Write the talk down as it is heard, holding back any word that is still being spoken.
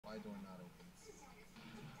Why door not open?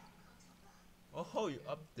 Oh, you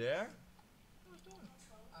up there? Who's doing?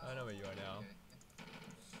 I know where you are now. Okay.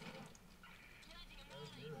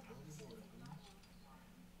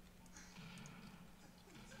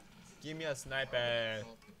 Give me a sniper. I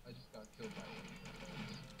just got killed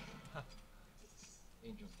by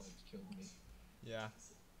Angel Flights killed me. Yeah.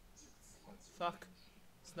 Fuck.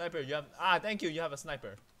 Sniper, you have. Ah, thank you. You have a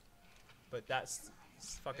sniper. But that's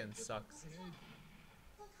fucking sucks.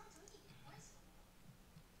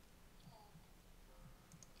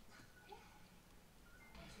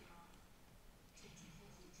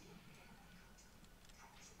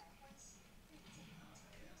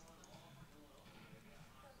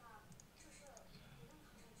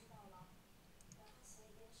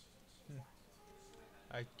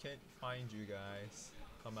 I can't find you guys.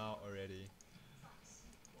 Come out already.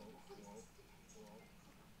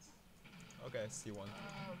 Okay, I see one.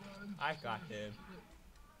 I got him.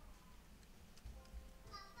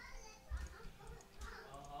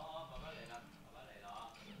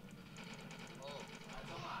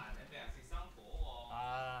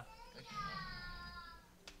 Ah.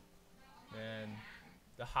 Man.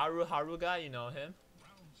 The Haru guy, you know him?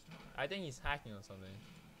 I think he's hacking or something.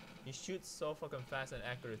 He shoots so fucking fast and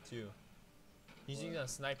accurate too. He's using a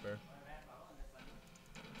sniper.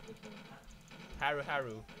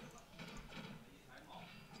 Haru.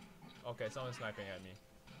 Okay, someone's sniping at me.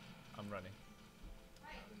 I'm running.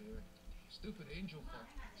 Stupid angel fuck.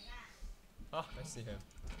 Oh, I see him.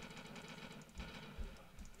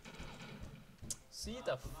 See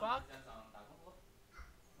the fuck?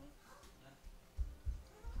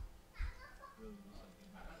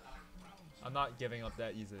 I'm not giving up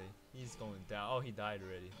that easily. He's going down. Oh, he died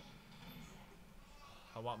already.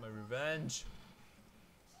 I want my revenge.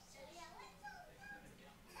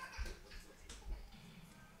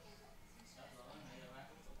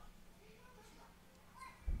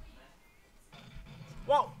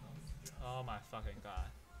 Whoa! Oh my fucking god.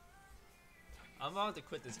 I'm about to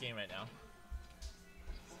quit this game right now.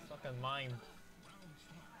 Fucking mine.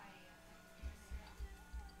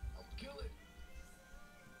 I'll kill it.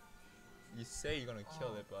 You say you're gonna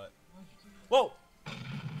kill it, but... Whoa!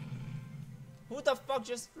 Who the fuck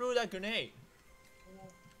just threw that grenade?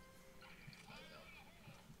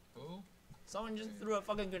 Who? Someone just threw a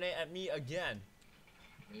fucking grenade at me again.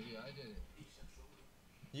 Maybe I did it.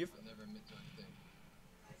 You I never admit to anything.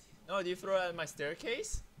 No, do you throw it at my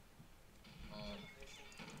staircase?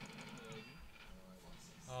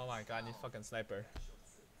 Oh my god, I need fucking sniper.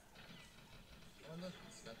 Oh look,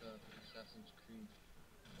 it's got the Assassin's Creed.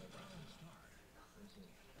 What is it?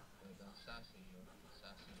 The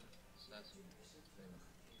assassin thing.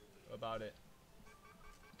 What about it?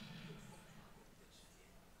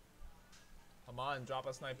 Come on, drop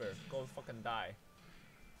a sniper. Go fucking die.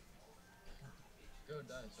 Go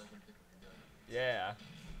die so I can pick up the gun. Yeah.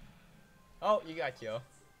 Oh, you got killed.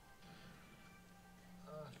 I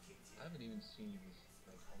haven't even seen this.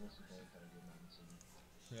 Like, almost a bullet that I did not see.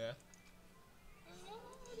 Yeah.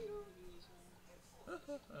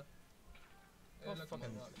 Hey, Oh, look, fucking.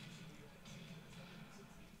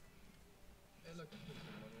 Hey, look,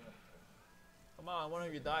 Come on, one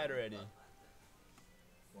of you died already.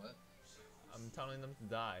 what? I'm telling them to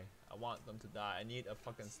die. I want them to die. I need a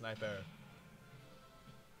fucking sniper.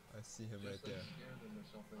 I see him right there. Scare them or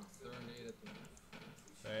something. Throw a grenade at them.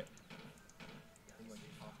 Right. Them, like,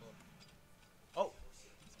 pop up. Oh!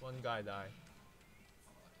 This one guy died.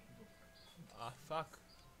 Ah, fuck.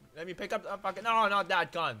 Let me pick up the fucking. No, not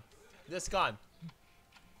that gun. This gun.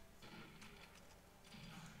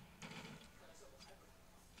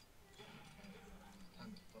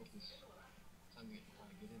 Time to focus. Time to get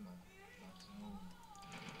in my zone.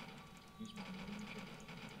 Use my mojo.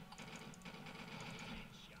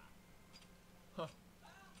 Huh.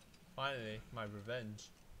 Finally, my revenge.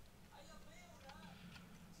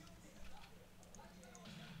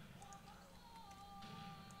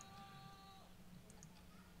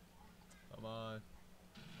 Come on.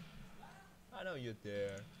 I know you're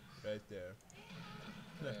there. Right there.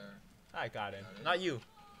 There. I got him. Not you.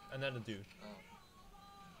 Another dude. Oh.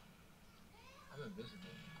 I'm invisible.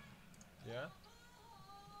 Yeah?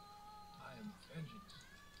 I am vengeance.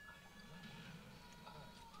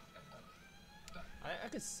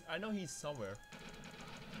 I know he's somewhere.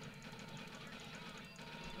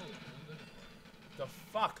 Wait, what are you looking for? The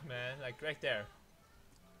fuck, man? Like right there.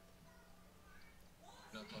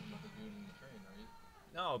 You're not talking about the dude in the train, are you?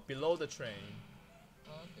 No, below the train.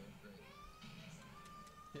 Oh, okay, great.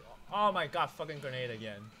 Oh my god, fucking grenade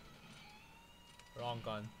again. Wrong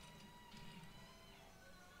gun.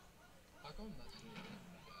 How come I'm not seeing that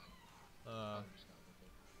guy?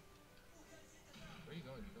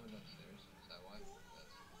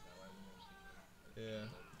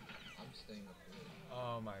 staying up here.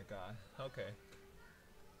 Oh my god. Okay.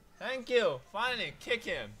 Thank you. Finally, kick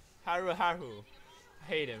him. Haru Haru. I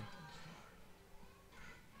hate him.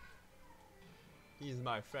 He's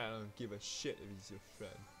my friend. I don't give a shit if he's your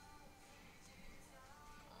friend.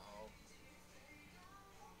 Ow.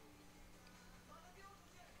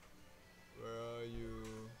 Where are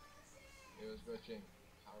you? It was glitching.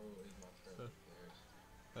 Haru is my friend. Who cares?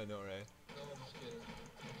 I know, right? No, I'm just kidding.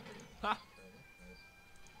 Ha! Nice.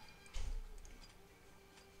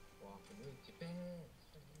 Walking with Japan.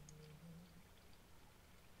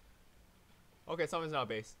 Okay, someone's not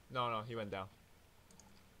base. No, he went down.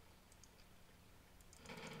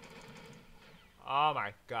 Oh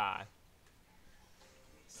my god.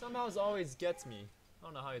 Somehow it always gets me. I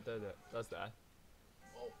don't know how he does that.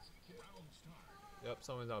 Oh, Yep,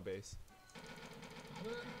 someone's on base. no,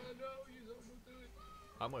 you don't do it.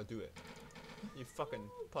 I'm gonna do it. You fucking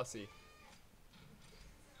pussy.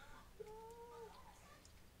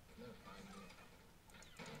 No, find me.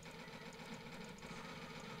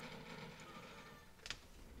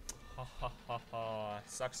 Ha ha ha ha.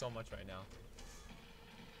 Sucks so much right now.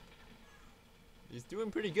 He's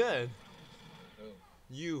doing pretty good. Oh.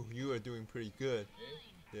 You are doing pretty good.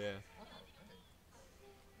 Me? Yeah. Oh, okay.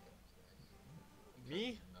 That's nice.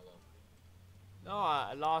 Me? Mellow. No,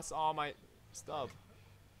 I lost all my stuff.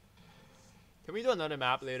 Can we do another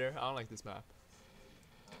map later? I don't like this map.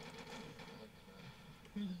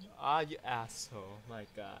 Ah, you asshole. My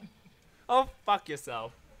god. Oh, fuck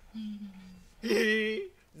yourself.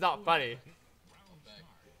 It's not funny.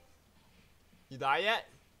 You die yet?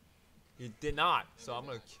 You did not. So I'm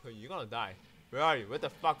gonna kill you. You're gonna die. Where are you? Where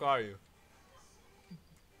the fuck are you?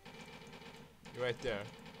 You're right there.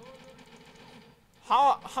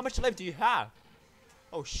 How much life do you have?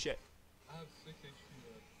 Oh shit. I have 6 HP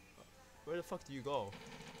left. Where the fuck do you go?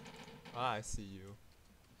 Ah, I see you.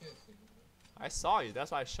 You can't see me. I saw you.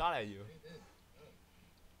 That's why I shot at you. You did. Oh.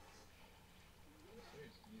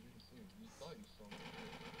 Seriously, you didn't see me. You thought you saw me.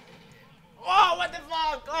 Oh, what the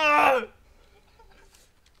fuck? Oh!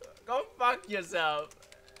 Go fuck yourself.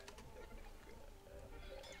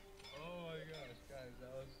 Oh my gosh, guys,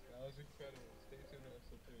 that was incredible. Stay tuned to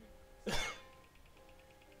episode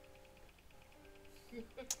 3.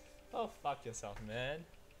 Oh, fuck yourself, man.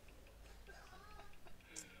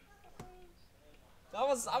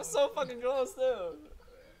 I'm so fucking close, too.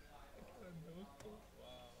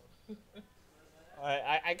 Wow.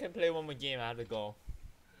 Alright, I can play one more game. I have to go.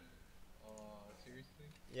 Seriously?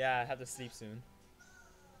 Yeah, I have to sleep soon.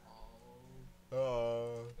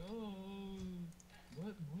 Oh. No.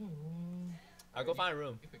 What? No. I'll go find a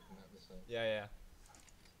room. You picked the map this time. Yeah.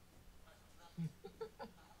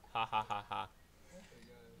 Ha ha ha ha. Okay,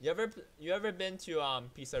 guys. You ever been to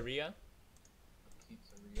pizzeria?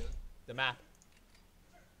 Pizzeria? The map.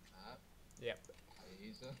 Map? Yep.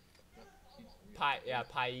 Pizza? Not pizzeria.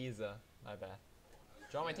 Paisa. My bad.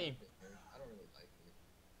 Join my team. I don't really like it.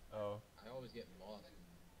 Oh. I always get lost.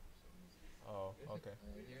 Oh. There's a Okay.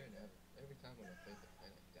 planet here, and every time when I play the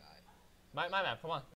planet, I die. My map. Come on.